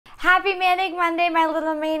Happy Manic Monday, my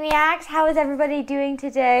little maniacs. How is everybody doing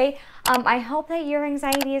today? I hope that your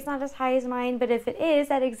anxiety is not as high as mine, but if it is,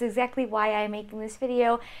 that is exactly why I'm making this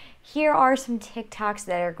video. Here are some TikToks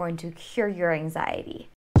that are going to cure your anxiety.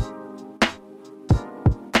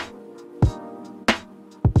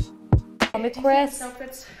 Chris.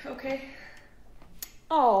 Outfits, okay.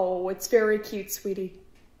 Oh, it's very cute, sweetie.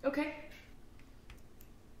 Okay.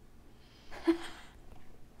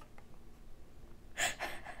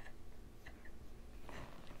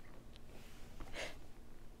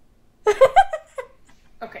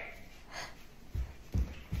 Okay.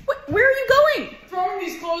 Where are you going? Throwing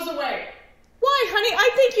these clothes away. Why, honey?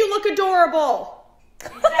 I think you look adorable.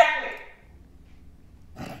 Exactly.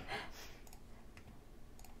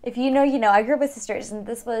 If you know, you know. I grew up with sisters, and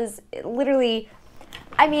this was literally,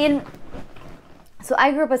 I mean, so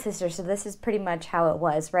I grew up with sisters, so this is pretty much how it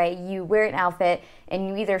was, right? You wear an outfit, and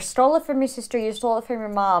you either stole it from your sister, you stole it from your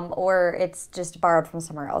mom, or it's just borrowed from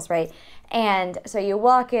somewhere else, right? And so you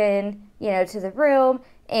walk in, you know, to the room,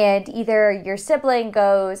 and either your sibling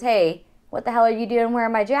goes, hey, what the hell are you doing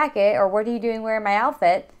wearing my jacket? Or what are you doing wearing my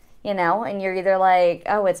outfit? You know, and you're either like,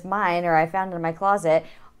 oh, it's mine, or I found it in my closet.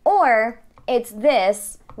 Or it's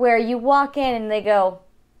this, where you walk in and they go,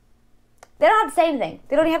 they don't have to say anything.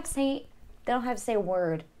 They don't have to say a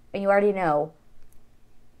word, and you already know.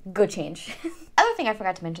 Good change. Other thing I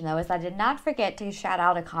forgot to mention though is I did not forget to shout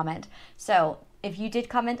out a comment. So if you did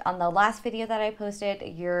comment on the last video that I posted,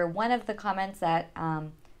 you're one of the comments that,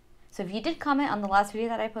 so if you did comment on the last video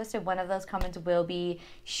that I posted, one of those comments will be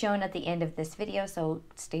shown at the end of this video, so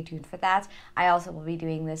stay tuned for that. I also will be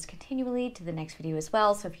doing this continually to the next video as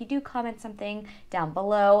well, so if you do comment something down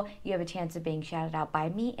below, you have a chance of being shouted out by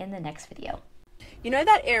me in the next video. You know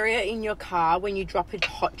that area in your car when you drop a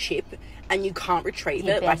hot chip and you can't retrieve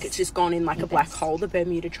it, like it's just gone in like a black hole, the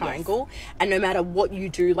Bermuda Triangle, and no matter what you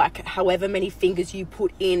do, like however many fingers you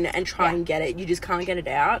put in and try and get it, you just can't get it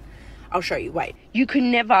out? I'll show you, wait. You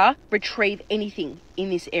can never retrieve anything in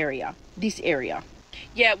this area.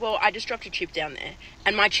 Yeah, well, I just dropped a chip down there,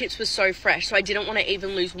 and my chips were so fresh, so I didn't want to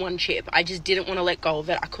even lose one chip. I just didn't want to let go of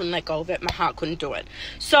it. I couldn't let go of it. My heart couldn't do it.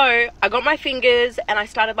 So I got my fingers, and I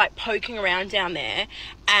started, like, poking around down there,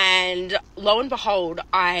 and lo and behold,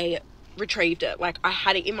 I retrieved it. Like, I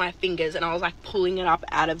had it in my fingers, and I was, like, pulling it up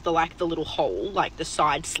out of the, like, the little hole, like, the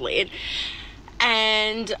side slit,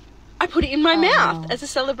 and I put it in my mouth as a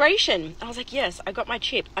celebration. I was like, yes, I got my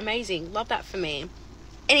chip. Amazing. Love that for me.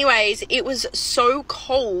 Anyways, it was so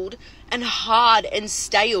cold and hard and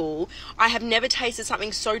stale. I have never tasted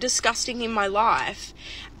something so disgusting in my life.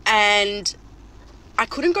 And I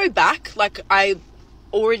couldn't go back. Like, I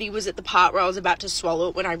already was at the part where I was about to swallow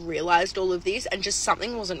it when I realized all of this, and just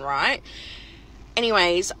something wasn't right.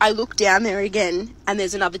 Anyways, I looked down there again, and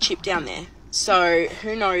there's another chip down there. So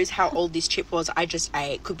who knows how old this chip was I just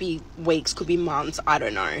ate. Could be weeks, could be months, I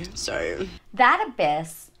don't know. So that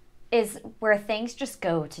abyss is where things just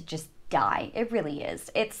go to just die. It really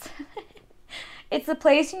is. It's it's the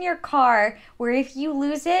place in your car where if you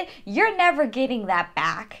lose it, you're never getting that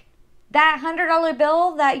back. That $100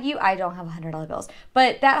 bill that I don't have $100 bills,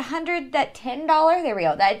 but that $10, there we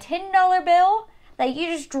go, that $10 bill that you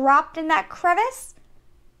just dropped in that crevice,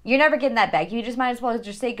 you're never getting that back. You just might as well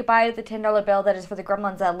just say goodbye to the $10 bill that is for the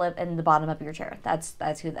gremlins that live in the bottom of your chair. That's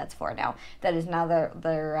who that's for now. That is now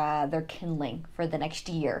their kindling for the next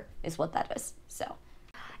year is what that is. So,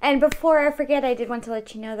 and before I forget, I did want to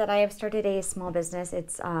let you know that I have started a small business.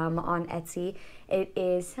 It's on Etsy. It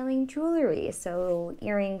is selling jewelry, so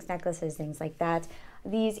earrings, necklaces, things like that.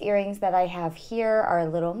 These earrings that I have here are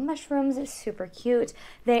little mushrooms, super cute.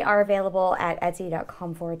 They are available at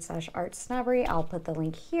etsy.com/artsnobbery. I'll put the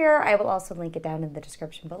link here. I will also link it down in the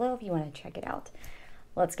description below if you want to check it out.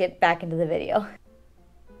 Let's get back into the video.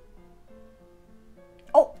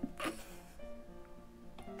 Oh!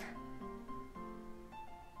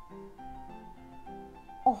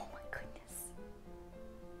 Oh my goodness.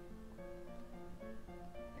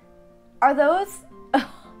 Are those...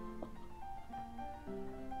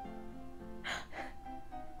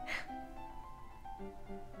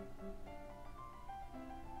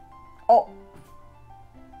 Oh.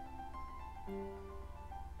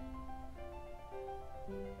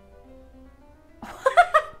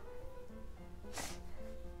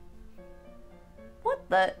 What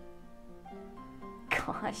the?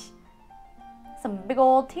 Gosh. Some big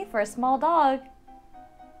old teeth for a small dog.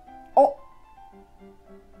 Oh.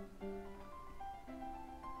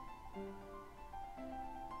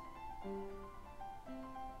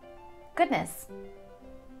 Goodness.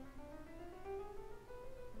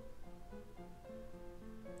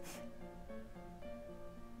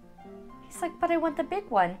 He's like, but I want the big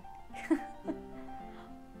one.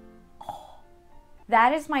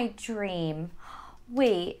 That is my dream.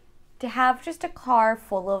 Wait, to have just a car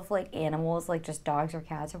full of like animals, like just dogs or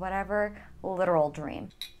cats or whatever, literal dream.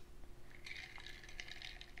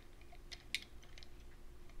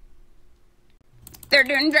 They're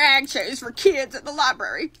doing drag shows for kids at the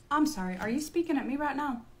library. I'm sorry, are you speaking at me right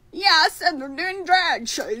now? Yeah, I said they're doing drag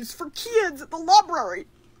shows for kids at the library.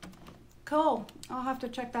 Cool, I'll have to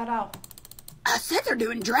check that out. I said they're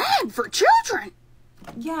doing drag for children.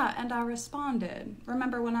 Yeah, and I responded.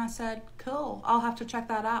 Remember when I said, cool, I'll have to check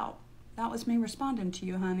that out? That was me responding to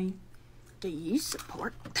you, honey. Do you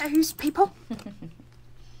support those people?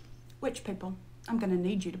 Which people? I'm gonna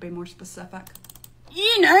need you to be more specific.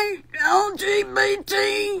 You know,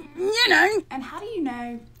 LGBT, you know. And how do you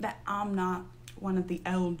know that I'm not one of the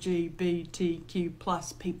LGBTQ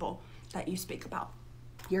plus people that you speak about?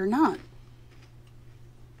 You're not.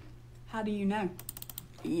 How do you know?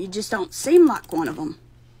 You just don't seem like one of them.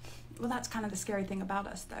 Well, that's kind of the scary thing about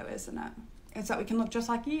us, though, isn't it? It's that we can look just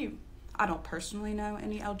like you. I don't personally know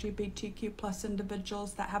any LGBTQ plus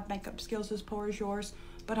individuals that have makeup skills as poor as yours,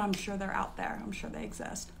 but I'm sure they're out there. I'm sure they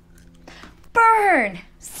exist. Burn!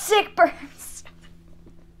 Sick burns!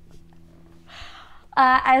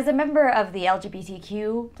 As a member of the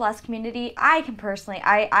LGBTQ plus community, I can personally,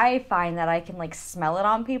 I find that I can like smell it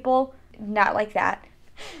on people. Not like that.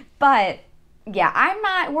 But yeah,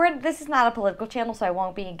 this is not a political channel, so I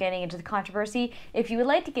won't be getting into the controversy. If you would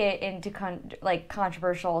like to get into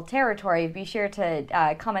controversial territory, be sure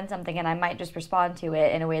to comment something and I might just respond to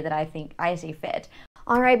it in a way that I think I see fit.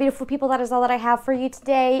 Alright, beautiful people, that is all that I have for you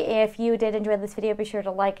today. If you did enjoy this video, be sure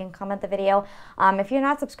to like and comment the video. If you're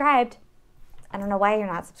not subscribed, I don't know why you're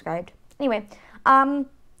not subscribed. Anyway,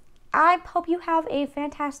 I hope you have a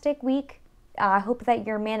fantastic week. I hope that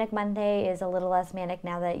your Manic Monday is a little less manic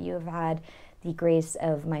now that you have had the grace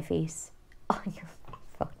of my face on your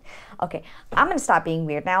phone. Okay, I'm gonna stop being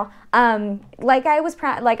weird now. Like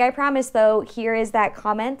I promised though, here is that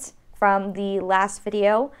comment from the last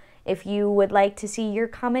video. If you would like to see your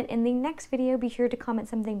comment in the next video, be sure to comment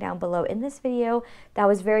something down below. In this video, that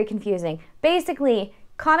was very confusing. Basically,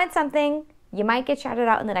 comment something, you might get shouted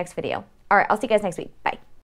out in the next video. All right, I'll see you guys next week. Bye.